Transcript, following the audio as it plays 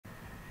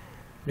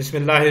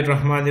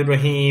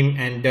Bismillahirrahmanirrahim,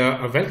 and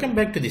welcome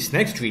back to this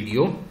next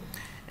video.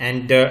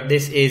 And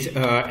this is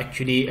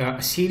actually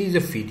a series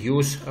of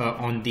videos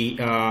on the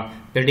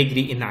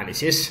pedigree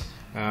analysis,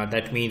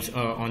 that means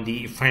on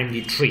the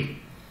family tree.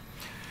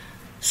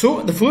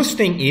 So the first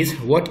thing is,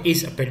 what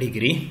is a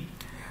pedigree?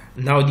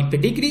 Now, the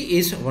pedigree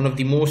is one of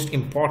the most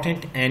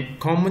important and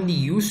commonly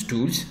used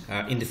tools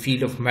in the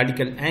field of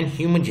medical and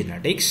human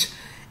genetics,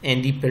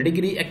 and the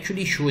pedigree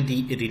actually shows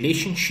the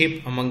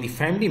relationship among the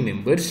family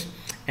members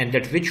and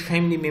that which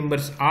family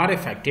members are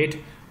affected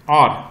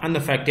or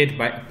unaffected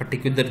by a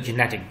particular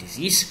genetic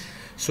disease.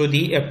 So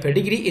the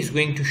pedigree is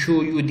going to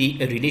show you the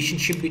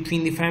relationship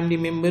between the family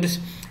members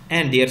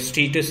and their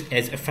status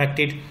as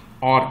affected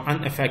or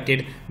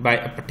unaffected by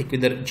a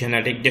particular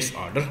genetic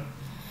disorder.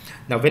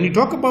 Now, when you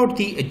talk about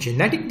the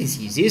genetic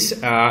diseases,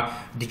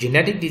 the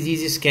genetic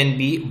diseases can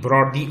be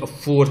broadly of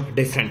 4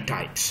 different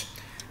types.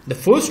 The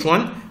first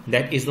one,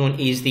 that is known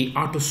as the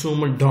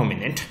autosomal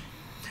dominant.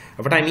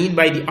 What I mean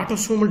by the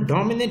autosomal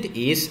dominant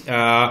is,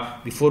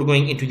 before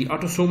going into the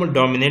autosomal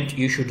dominant,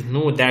 you should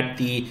know that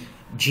the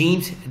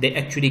genes, they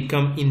actually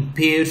come in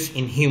pairs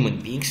in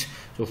human beings.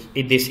 So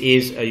if this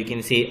is you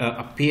can say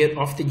a pair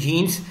of the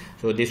genes,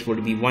 so this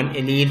would be one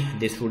allele,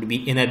 this would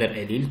be another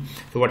allele.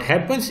 So what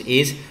happens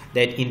is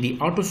that in the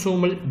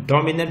autosomal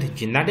dominant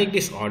genetic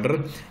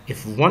disorder,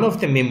 if one of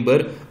the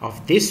member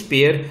of this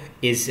pair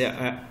is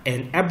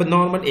an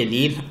abnormal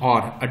allele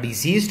or a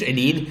diseased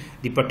allele,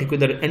 the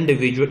particular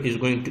individual is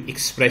going to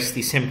express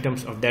the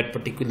symptoms of that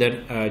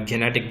particular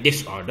genetic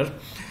disorder.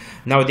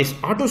 Now, this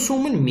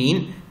autosomal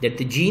mean that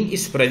the gene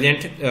is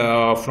present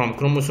from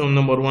chromosome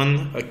number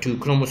 1 to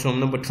chromosome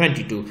number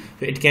 22.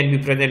 So it can be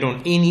present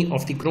on any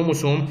of the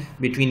chromosome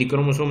between the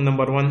chromosome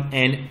number 1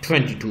 and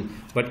 22,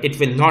 but it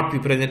will not be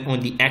present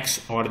on the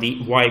X or the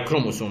Y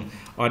chromosome.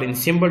 Or in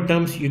simple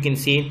terms, you can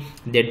say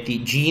that the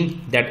gene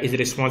that is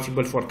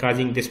responsible for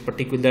causing this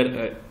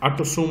particular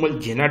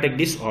autosomal genetic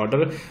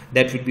disorder,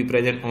 that will be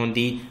present on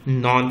the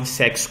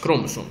non-sex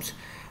chromosomes.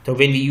 So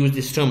when we use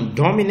this term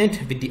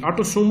dominant with the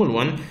autosomal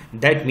one,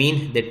 that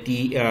means that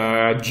the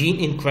gene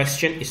in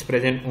question is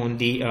present on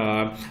the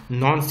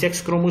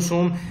non-sex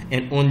chromosome,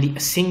 and only a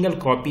single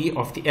copy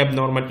of the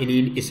abnormal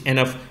allele is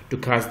enough to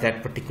cause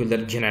that particular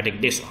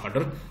genetic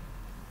disorder.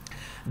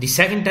 The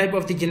second type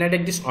of the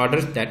genetic disorder,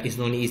 that is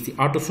known as the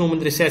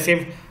autosomal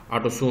recessive.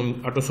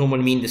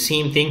 Autosomal mean the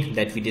same thing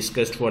that we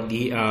discussed for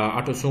the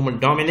autosomal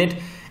dominant,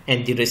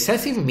 and the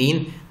recessive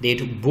mean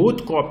that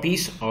both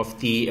copies of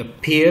the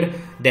pair,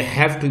 they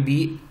have to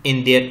be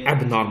in their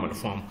abnormal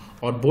form,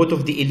 or both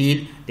of the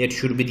allele that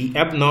should be the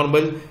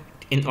abnormal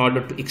in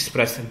order to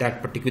express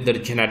that particular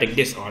genetic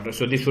disorder.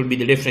 So this would be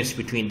the difference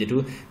between the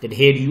two, that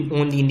here you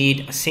only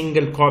need a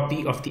single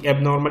copy of the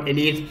abnormal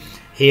allele.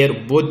 Here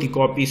both the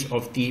copies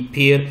of the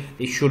pair,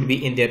 they should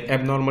be in their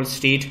abnormal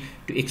state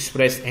to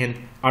express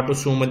an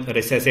autosomal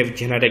recessive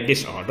genetic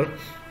disorder.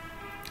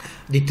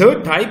 The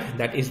third type,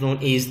 that is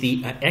known as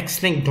the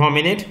X-linked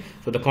dominant.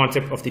 So the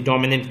concept of the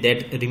dominant,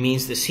 that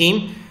remains the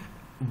same,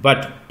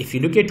 but if you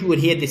look at over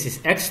here, this is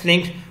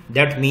X-linked.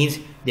 That means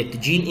that the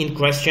gene in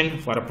question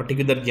for a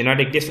particular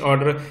genetic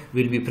disorder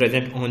will be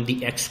present on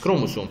the X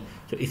chromosome.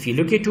 So if you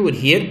look at over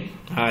here,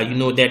 you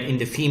know that in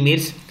the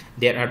females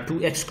there are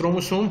 2 X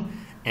chromosomes,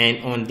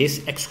 and on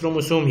this X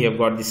chromosome you have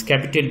got this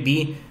capital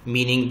B,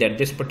 meaning that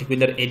this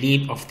particular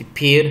allele of the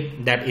pair,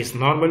 that is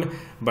normal,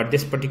 but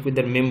this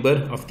particular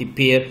member of the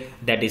pair,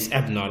 that is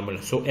abnormal.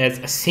 So as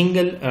a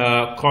single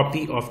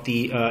copy of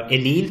the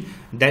allele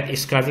that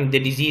is causing the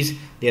disease,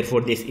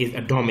 therefore this is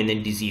a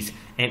dominant disease.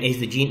 And as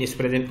the gene is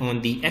present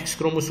on the X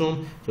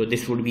chromosome, so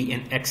this would be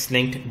an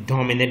X-linked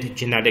dominant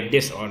genetic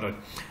disorder.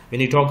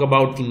 When you talk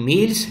about the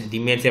males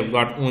have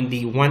got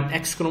only 1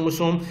 X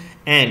chromosome,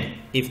 and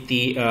if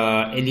the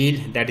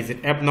allele that is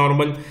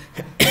abnormal,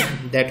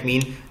 that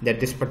means that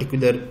this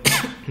particular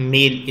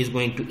male is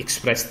going to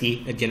express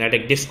the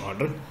genetic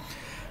disorder.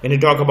 When you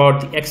talk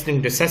about the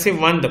X-linked recessive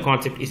one, the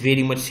concept is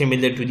very much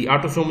similar to the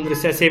autosomal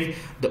recessive.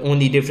 The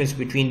only difference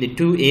between the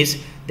two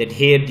is that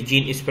here the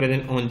gene is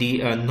present on the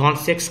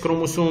non-sex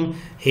chromosome.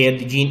 Here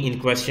the gene in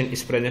question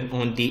is present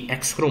on the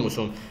X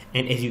chromosome.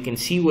 And as you can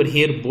see over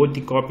here, both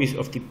the copies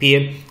of the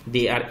pair,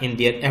 they are in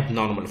their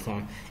abnormal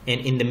form.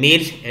 And in the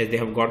males, as they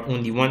have got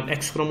only 1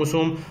 X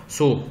chromosome,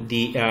 so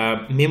the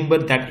member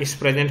that is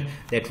present,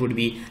 that would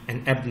be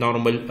an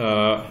abnormal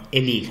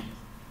allele.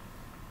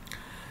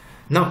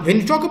 Now, when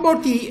you talk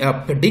about the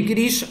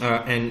pedigrees,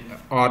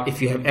 or if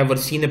you have ever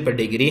seen a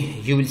pedigree,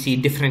 you will see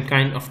different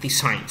kind of the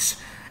signs,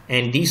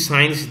 and these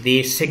signs,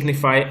 they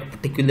signify a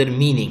particular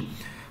meaning.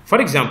 For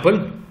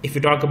example, if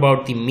you talk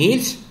about the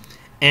males,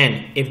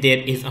 and if there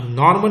is a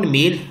normal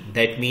male,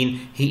 that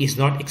means he is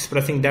not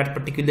expressing that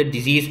particular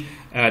disease,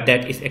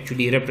 that is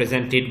actually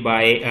represented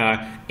by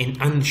an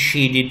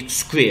unshaded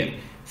square.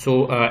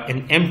 So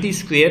an empty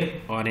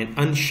square or an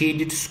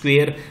unshaded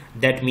square,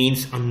 that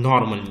means a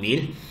normal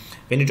male.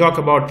 When you talk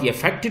about the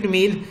affected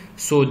male,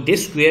 so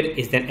this square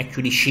is then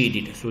actually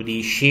shaded. So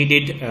the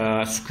shaded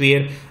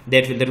square,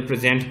 that will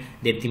represent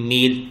that the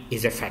male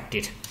is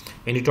affected.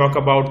 When you talk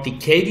about the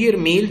carrier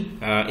male,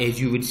 as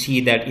you would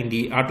see that in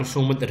the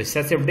autosomal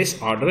recessive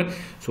disorder,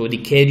 so the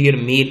carrier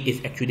male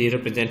is actually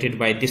represented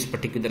by this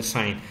particular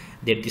sign,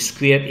 that the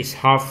square is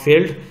half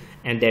filled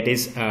and that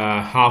is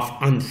half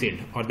unfilled,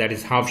 or that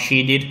is half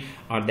shaded,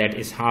 or that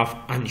is half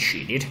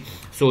unshaded.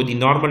 So the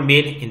normal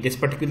male in this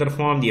particular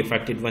form, the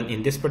affected one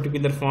in this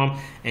particular form,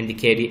 and the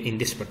carrier in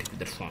this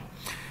particular form.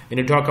 When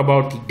you talk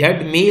about the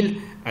dead male,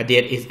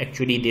 there is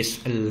actually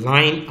this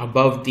line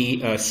above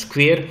the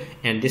square,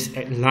 and this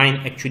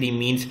line actually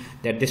means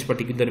that this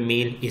particular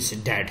male is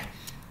dead.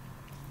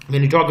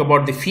 When you talk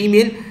about the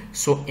female,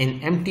 so an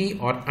empty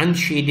or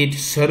unshaded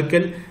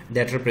circle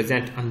that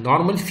represent a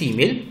normal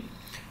female.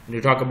 When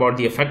you talk about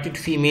the affected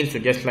female, so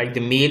just like the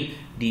male,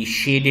 the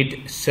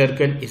shaded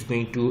circle is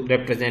going to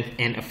represent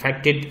an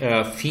affected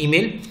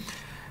female.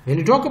 When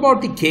you talk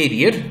about the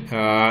carrier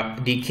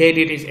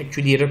is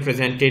actually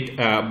represented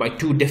by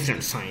two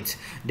different signs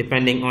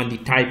depending on the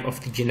type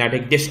of the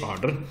genetic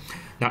disorder.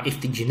 Now,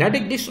 if the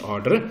genetic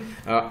disorder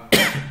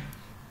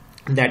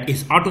that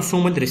is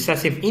autosomal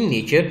recessive in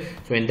nature,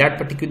 so in that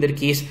particular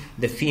case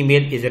the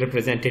female is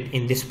represented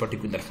in this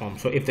particular form.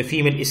 So if the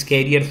female is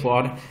carrier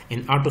for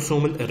an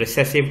autosomal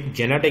recessive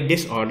genetic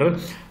disorder,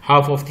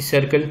 half of the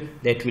circle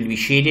that will be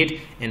shaded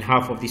and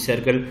half of the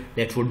circle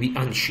that would be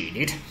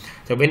unshaded.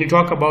 So when you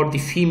talk about the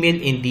female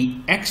in the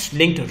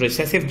X-linked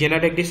recessive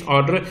genetic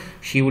disorder,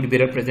 she would be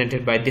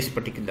represented by this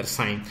particular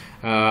sign,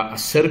 a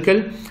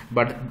circle,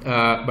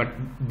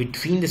 but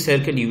between the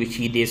circle you will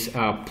see this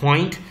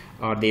point,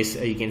 or this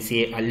you can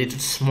say a little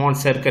small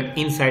circle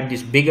inside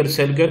this bigger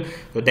circle.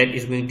 So that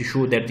is going to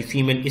show that the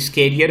female is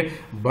carrier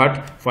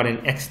but for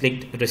an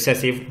X-linked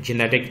recessive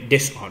genetic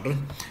disorder.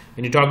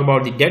 When you talk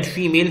about the dead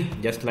female,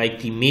 just like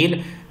the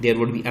male, there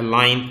would be a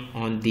line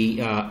on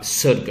the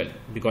circle,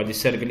 because the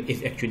circle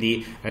is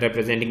actually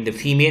representing the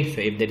female.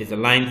 So if there is a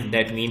line,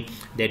 that means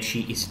that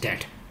she is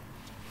dead.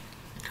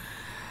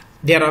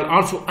 There are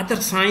also other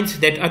signs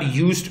that are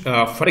used.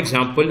 For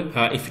example,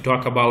 if you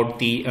talk about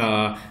the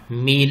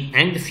male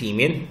and the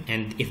female,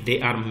 and if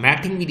they are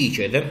matching with each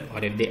other,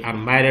 or if they are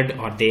married,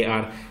 or they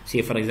are,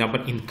 say for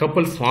example, in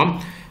couple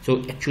form,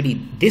 so actually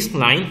this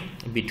line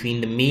between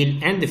the male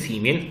and the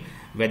female,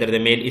 whether the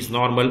male is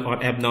normal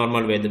or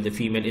abnormal, whether the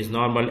female is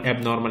normal,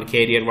 abnormal,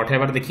 carrier,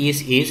 whatever the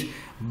case is,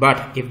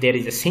 but if there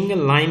is a single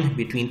line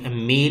between a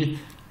male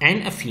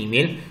and a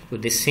female, so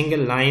this single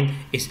line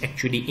is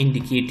actually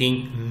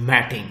indicating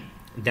matching.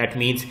 That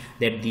means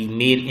that the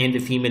male and the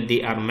female,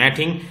 they are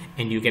matching,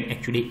 and you can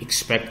actually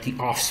expect the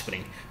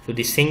offspring. So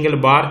the single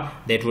bar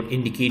that would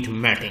indicate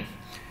matching.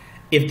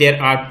 If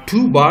there are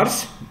two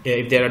bars,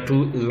 if there are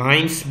two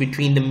lines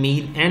between the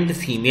male and the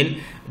female,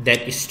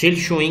 that is still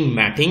showing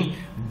matching,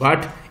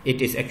 but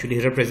it is actually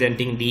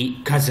representing the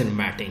cousin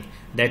matching.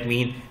 That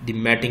means the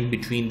matching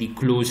between the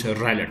close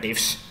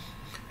relatives.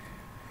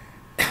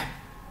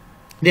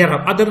 There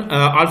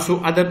are also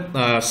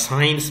other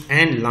signs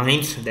and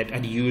lines that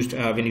are used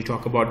when you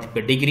talk about the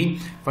pedigree.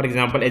 For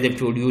example, as I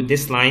told you,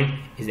 this line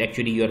is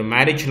actually your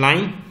marriage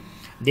line.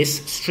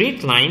 This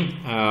straight line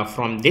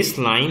from this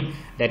line,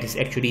 that is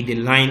actually the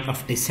line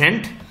of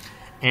descent,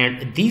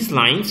 and these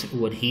lines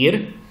over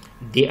here,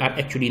 they are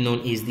actually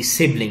known as the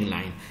sibling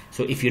line.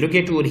 So if you look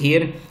at over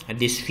here,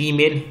 this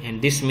female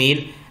and this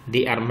male,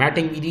 they are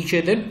matching with each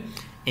other,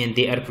 and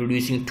they are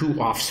producing two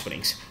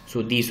offsprings.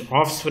 So these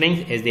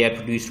offsprings, as they are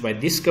produced by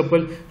this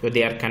couple, so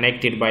they are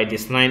connected by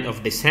this line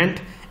of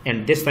descent,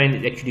 and this line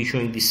is actually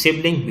showing the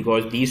sibling,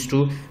 because these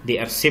two, they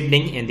are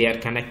sibling and they are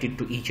connected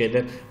to each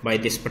other by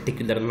this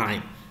particular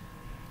line.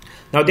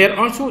 Now there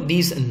are also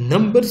these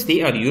numbers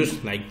they are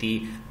used, like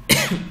the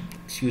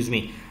excuse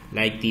me,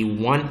 like the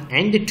 1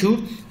 and the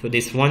 2. So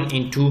this 1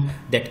 and 2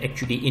 that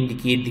actually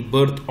indicate the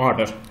birth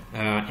order,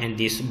 and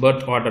this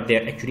birth order, they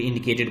are actually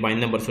indicated by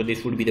number. So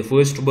this would be the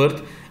first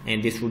birth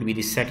and this would be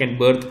the second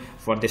birth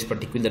for this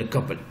particular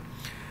couple.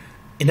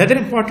 Another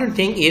important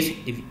thing is,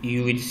 if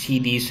you will see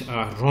these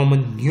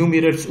Roman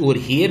numerals over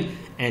here,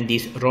 and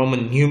these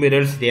Roman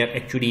numerals, they are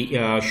actually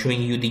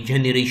showing you the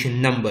generation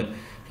number.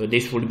 So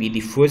this would be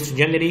the first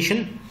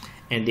generation,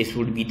 and this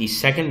would be the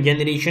second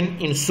generation,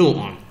 and so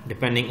on,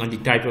 depending on the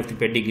type of the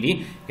pedigree.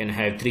 You can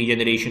have 3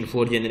 generation,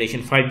 4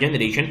 generation, 5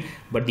 generation,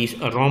 but these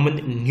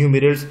Roman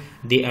numerals,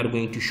 they are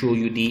going to show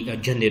you the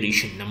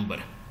generation number.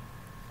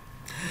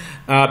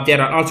 There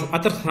are also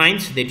other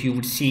signs that you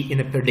would see in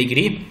a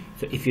pedigree.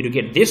 So if you look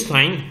at this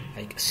line,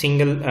 like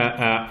single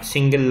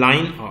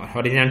line or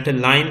horizontal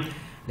line,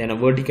 then a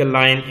vertical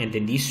line, and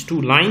then these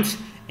two lines,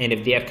 and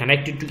if they are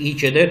connected to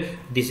each other,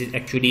 this is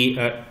actually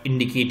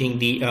indicating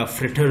the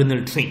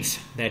fraternal twins.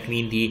 That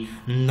means the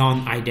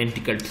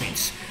non-identical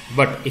twins.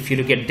 But if you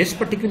look at this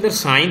particular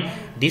sign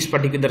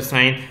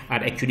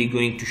are actually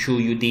going to show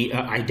you the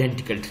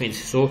identical twins.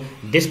 So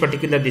this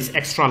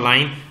extra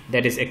line,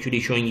 that is actually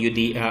showing you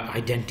the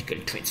identical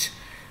twins.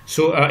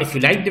 So if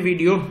you like the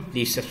video,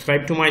 please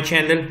subscribe to my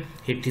channel,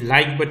 hit the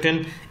like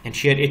button and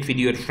share it with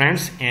your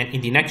friends. And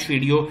in the next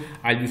video,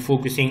 I'll be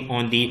focusing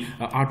on the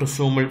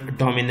autosomal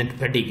dominant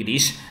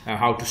pedigrees,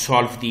 how to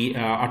solve the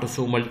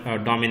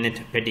autosomal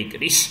dominant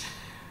pedigrees.